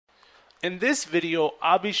In this video,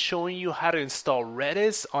 I'll be showing you how to install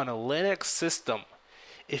Redis on a Linux system.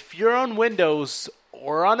 If you're on Windows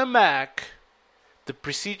or on a Mac, the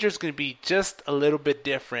procedure is going to be just a little bit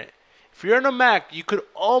different. If you're on a Mac, you could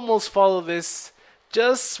almost follow this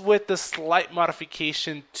just with a slight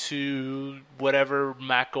modification to whatever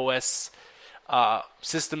Mac OS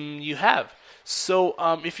system you have. So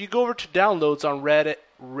if you go over to downloads on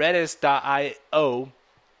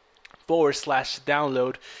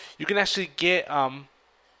redis.io/download, you can actually get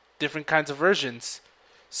different kinds of versions.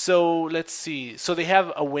 So let's see. So they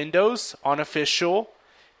have a Windows unofficial.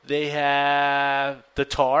 They have the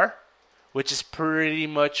tar, which is pretty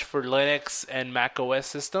much for Linux and Mac OS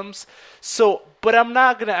systems. So, but I'm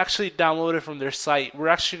not going to actually download it from their site. We're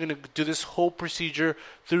actually going to do this whole procedure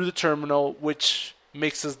through the terminal, which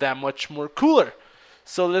makes us that much more cooler.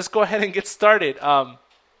 So let's go ahead and get started.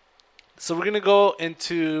 So we're going to go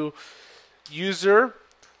into user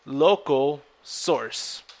local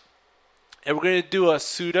source. And we're going to do a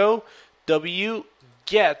sudo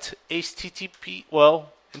wget http.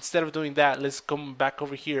 Well, instead of doing that, let's come back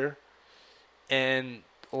over here. And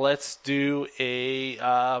let's do a,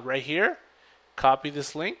 right here, copy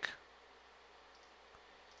this link.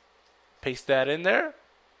 Paste that in there.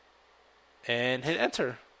 And hit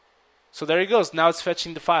enter. So there it goes. Now it's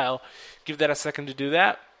fetching the file. Give that a second to do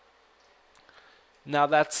that. Now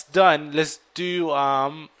that's done. Let's do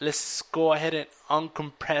let's go ahead and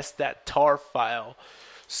uncompress that tar file.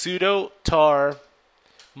 Sudo tar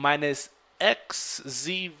 -xzvf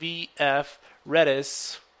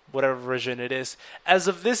redis, whatever version it is. As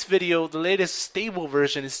of this video, the latest stable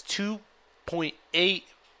version is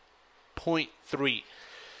 2.8.3.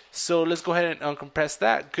 So let's go ahead and uncompress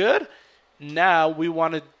that. Good. Now we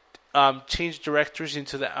want to change directories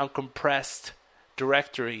into the uncompressed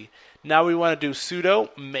directory. Now we want to do sudo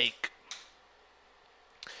make.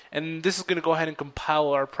 And this is going to go ahead and compile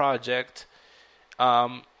our project,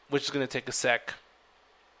 which is going to take a sec.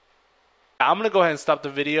 I'm going to go ahead and stop the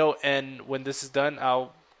video, and when this is done,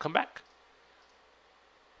 I'll come back.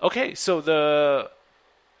 Okay, so the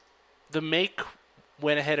make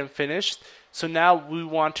went ahead and finished. So now we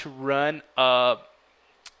want to run a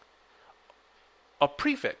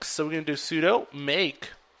prefix. So we're going to do sudo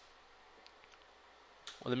make.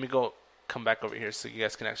 Well, let me come back over here so you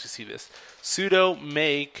guys can actually see this. Sudo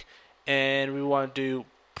make, and we want to do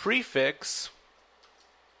prefix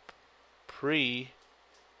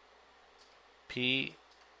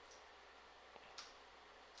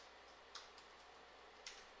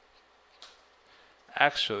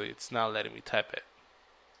Actually, it's not letting me type it.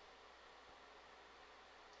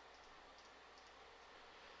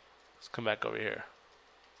 Let's come back over here.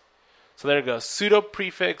 So there it goes. Sudo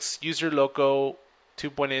prefix user local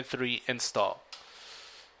 2.83 install.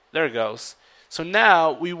 There it goes. So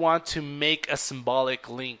now we want to make a symbolic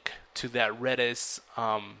link to that Redis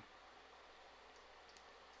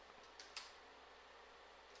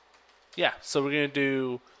so we're going to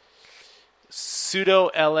do sudo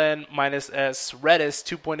ln -s redis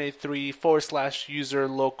 2.83 / user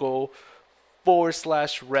local /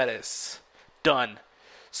 redis. Done.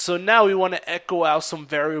 So now we want to echo out some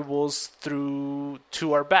variables to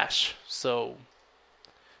our bash. So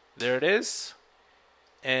there it is.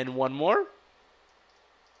 And one more.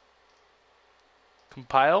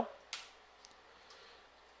 Compile.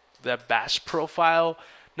 That bash profile.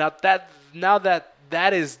 Now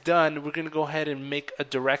that is done, we're going to go ahead and make a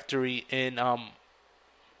directory in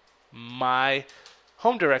my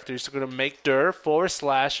home directory. So we're going to make dir /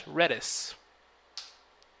 redis.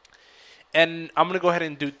 And I'm going to go ahead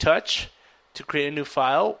and do touch to create a new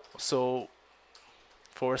file. So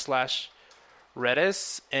 /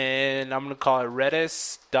 redis, and I'm going to call it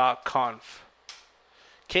redis.conf.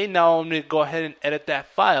 Okay, now I'm going to go ahead and edit that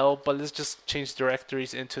file, but let's just change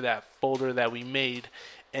directories into that folder that we made.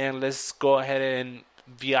 And let's go ahead and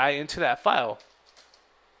VI into that file.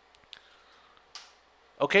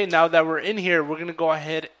 Okay, now that we're in here, we're going to go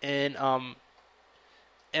ahead and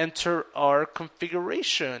enter our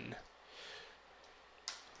configuration.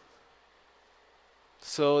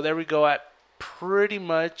 So there we go at pretty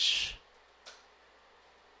much.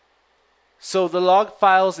 So the log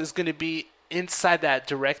files is going to be inside that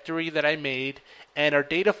directory that I made, and our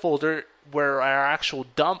data folder where our actual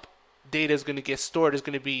dump data is going to get stored is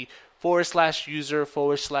going to be / user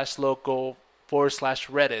 / local /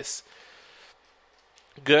 redis.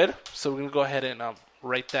 Good. So we're going to go ahead and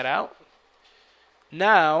write that out.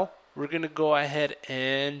 Now we're going to go ahead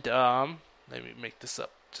and let me make this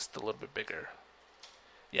up just a little bit bigger.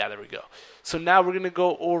 Yeah, there we go. So now we're going to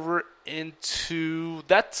go over into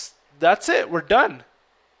that's it. We're done.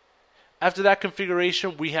 after that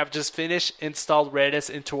configuration, we have just finished installed Redis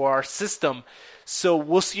into our system. So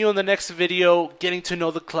we'll see you in the next video, getting to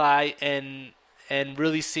know the CLI and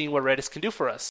really seeing what Redis can do for us.